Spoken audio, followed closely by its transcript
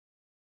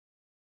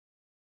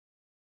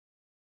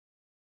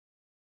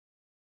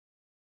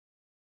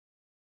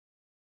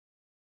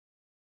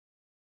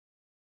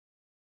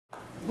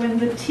When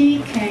the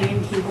tea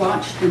came, he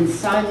watched in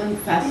silent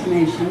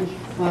fascination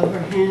while her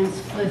hands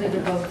flitted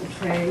above the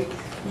tray,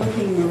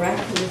 looking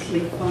miraculously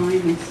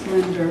fine and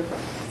slender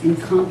in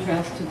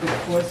contrast to the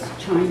coarse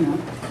china.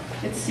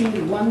 It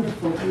seemed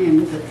wonderful to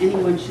him that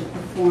anyone should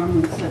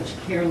perform with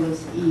such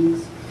careless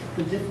ease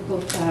the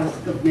difficult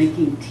task of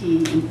making tea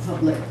in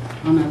public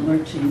on a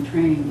lurching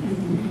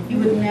train. He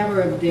would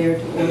never have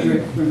dared to order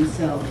it for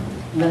himself,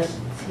 lest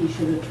he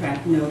should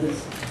attract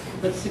notice.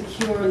 But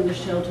secure in the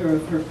shelter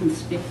of her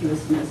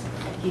conspicuousness,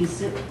 he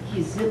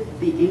zipped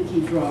the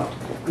inky draught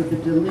with a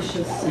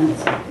delicious sense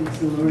of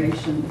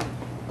exhilaration.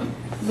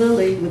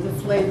 Lily, with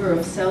the flavor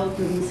of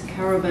Selden's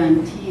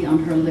caravan tea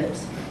on her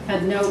lips,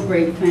 had no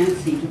great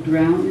fancy to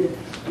drown it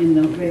in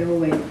the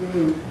railway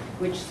brew,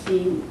 which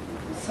seemed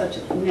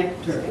such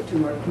nectar to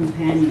her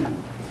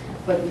companion.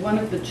 But one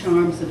of the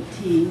charms of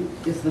tea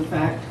is the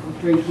fact of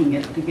drinking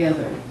it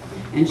together,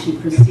 and she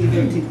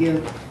proceeded to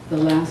give the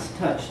last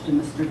touch to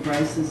Mr.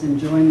 Gryce's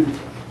enjoyment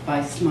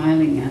by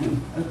smiling at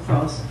him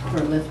across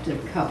her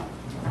lifted cup.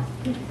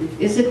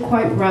 "Is it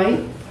quite right?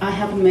 I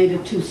haven't made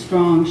it too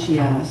strong," she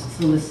asked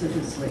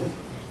solicitously,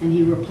 and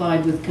he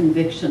replied with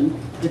conviction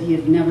that he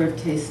had never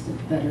tasted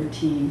better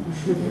tea.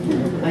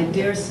 "I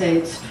dare say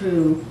it's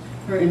true."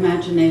 Her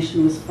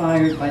imagination was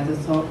fired by the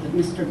thought that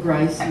Mr.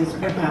 Gryce was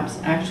perhaps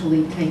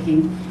actually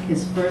taking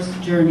his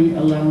first journey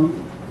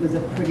alone with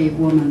a pretty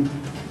woman.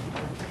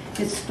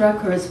 It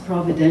struck her as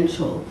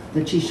providential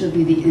that she should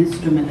be the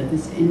instrument of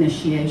his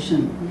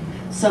initiation.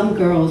 Some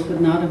girls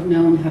would not have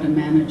known how to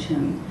manage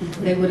him.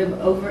 They would have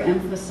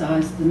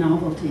overemphasized the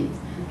novelty,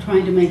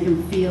 trying to make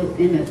him feel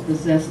in it the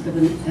zest of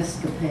an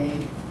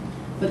escapade.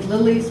 But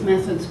Lily's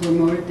methods were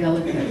more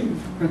delicate.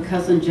 Her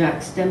cousin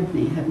Jack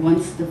Stempney had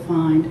once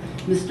defined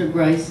Mr.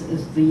 Gryce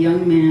as the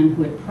young man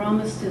who had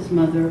promised his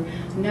mother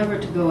never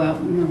to go out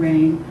in the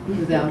rain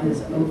without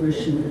his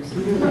overshoes.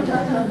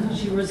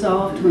 She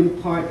resolved to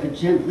impart a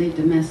gently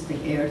domestic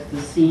air to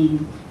the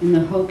scene in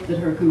the hope that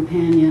her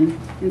companion,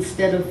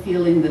 instead of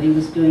feeling that he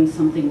was doing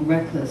something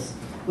reckless,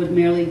 would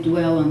merely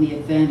dwell on the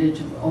advantage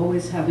of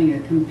always having a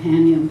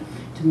companion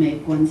to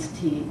make one's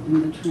tea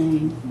in the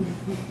train.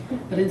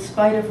 But in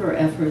spite of her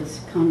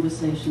efforts,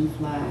 conversation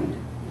flagged.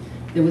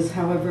 There was,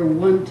 however,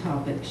 one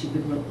topic she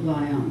could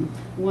rely on,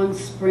 one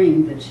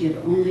spring that she had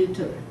only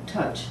to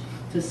touch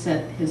to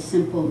set his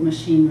simple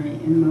machinery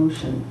in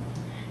motion.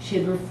 She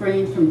had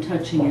refrained from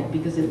touching it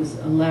because it was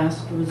a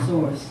last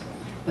resource,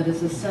 but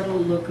as a subtle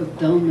look of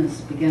dullness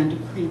began to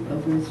creep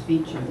over his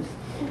features,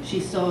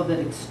 she saw that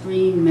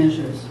extreme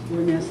measures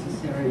were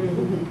necessary.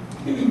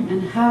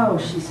 "And how,"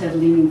 she said,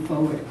 leaning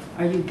forward,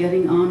 "are you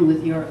getting on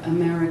with your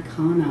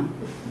Americana?"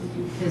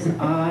 His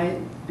eye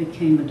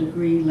became a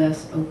degree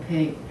less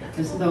opaque,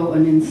 as though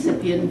an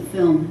incipient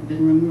film had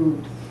been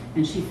removed,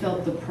 and she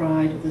felt the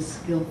pride of the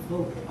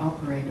skillful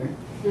operator.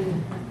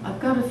 "I've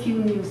got a few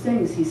new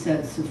things," he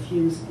said,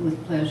 suffused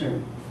with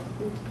pleasure.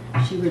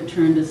 She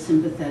returned a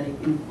sympathetic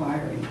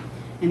inquiry,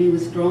 and he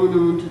was drawn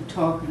on to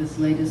talk of his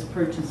latest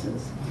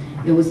purchases.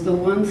 It was the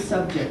one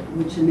subject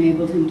which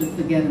enabled him to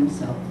forget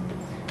himself.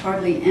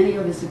 Hardly any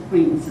of his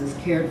acquaintances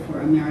cared for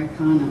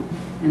Americana,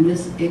 and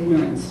this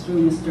ignorance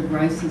threw Mr.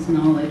 Gryce's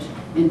knowledge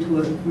into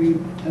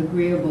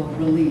agreeable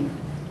relief.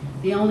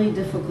 The only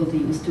difficulty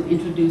was to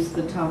introduce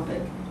the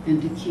topic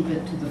and to keep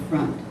it to the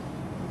front.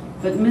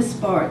 But Miss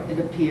Bart, it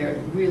appeared,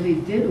 really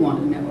did want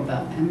to know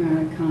about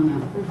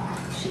Americana.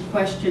 She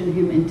questioned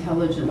him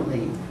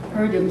intelligently,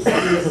 heard him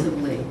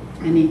submissively,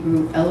 and he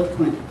grew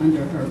eloquent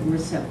under her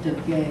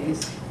receptive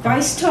gaze.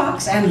 Gryce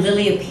talks and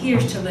Lily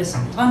appears to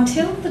listen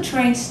until the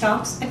train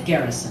stops at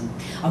Garrison.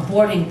 A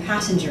boarding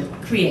passenger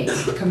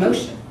creates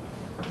commotion.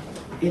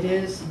 It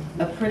is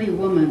a pretty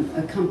woman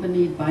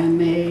accompanied by a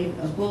maid,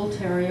 a bull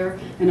terrier,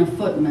 and a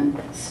footman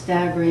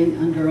staggering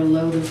under a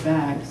load of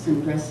bags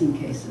and dressing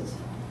cases.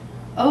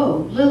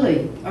 "Oh,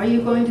 Lily, are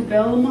you going to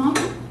Belmont?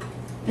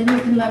 Then you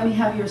can let me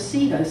have your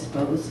seat, I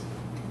suppose.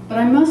 But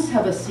I must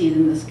have a seat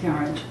in this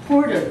carriage.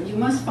 Porter, you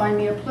must find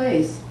me a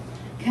place.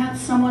 Can't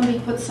someone be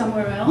put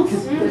somewhere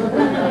else?"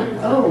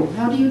 "Oh,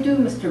 how do you do,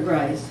 Mr.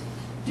 Gryce?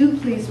 Do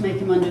please make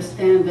him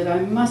understand that I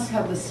must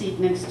have the seat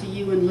next to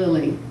you and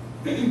Lily."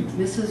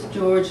 Mrs.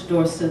 George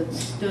Dorset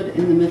stood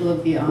in the middle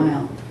of the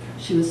aisle.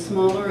 She was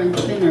smaller and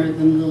thinner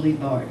than Lily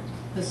Bart.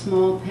 Her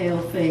small, pale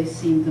face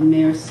seemed the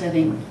mere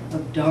setting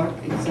of dark,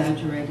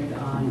 exaggerated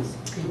eyes.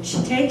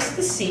 She takes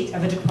the seat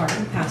of a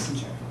departing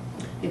passenger,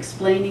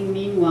 explaining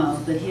meanwhile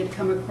that she had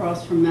come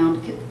across from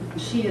Mount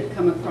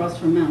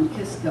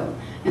Kisco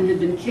and had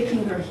been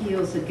kicking her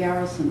heels at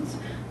Garrison's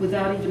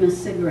without even a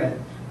cigarette,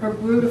 her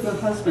brute of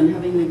a husband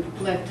having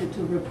neglected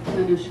to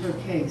replenish her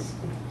case.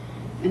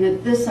 "And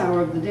at this hour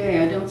of the day,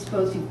 I don't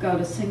suppose you've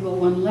got a single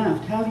one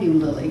left, have you,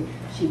 Lily?"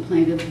 she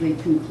plaintively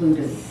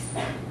concluded.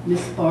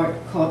 Miss Bart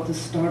caught the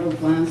startled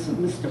glance of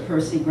Mr.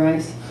 Percy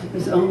Gryce,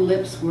 whose own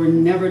lips were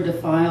never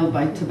defiled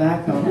by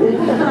tobacco.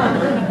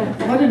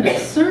 "What an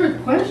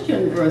absurd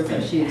question,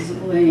 Bertha," she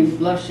exclaimed,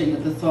 blushing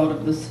at the thought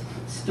of the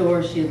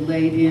store she had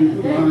laid in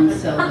at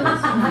Lawrence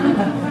Selden's.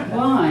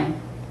 "Why?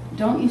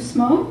 Don't you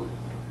smoke?"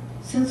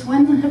 Since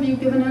when have you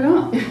given it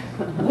up?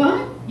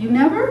 What? You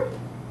never?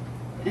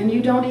 And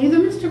you don't either,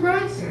 Mr.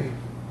 Bryce?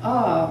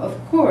 Ah, of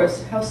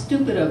course. How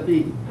stupid of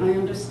me. I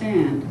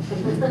understand.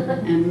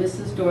 And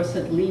Mrs.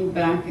 Dorset leaned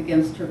back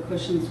against her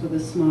cushions with a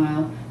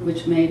smile,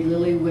 which made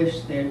Lily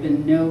wish there had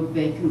been no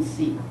vacant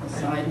seat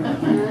beside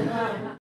her.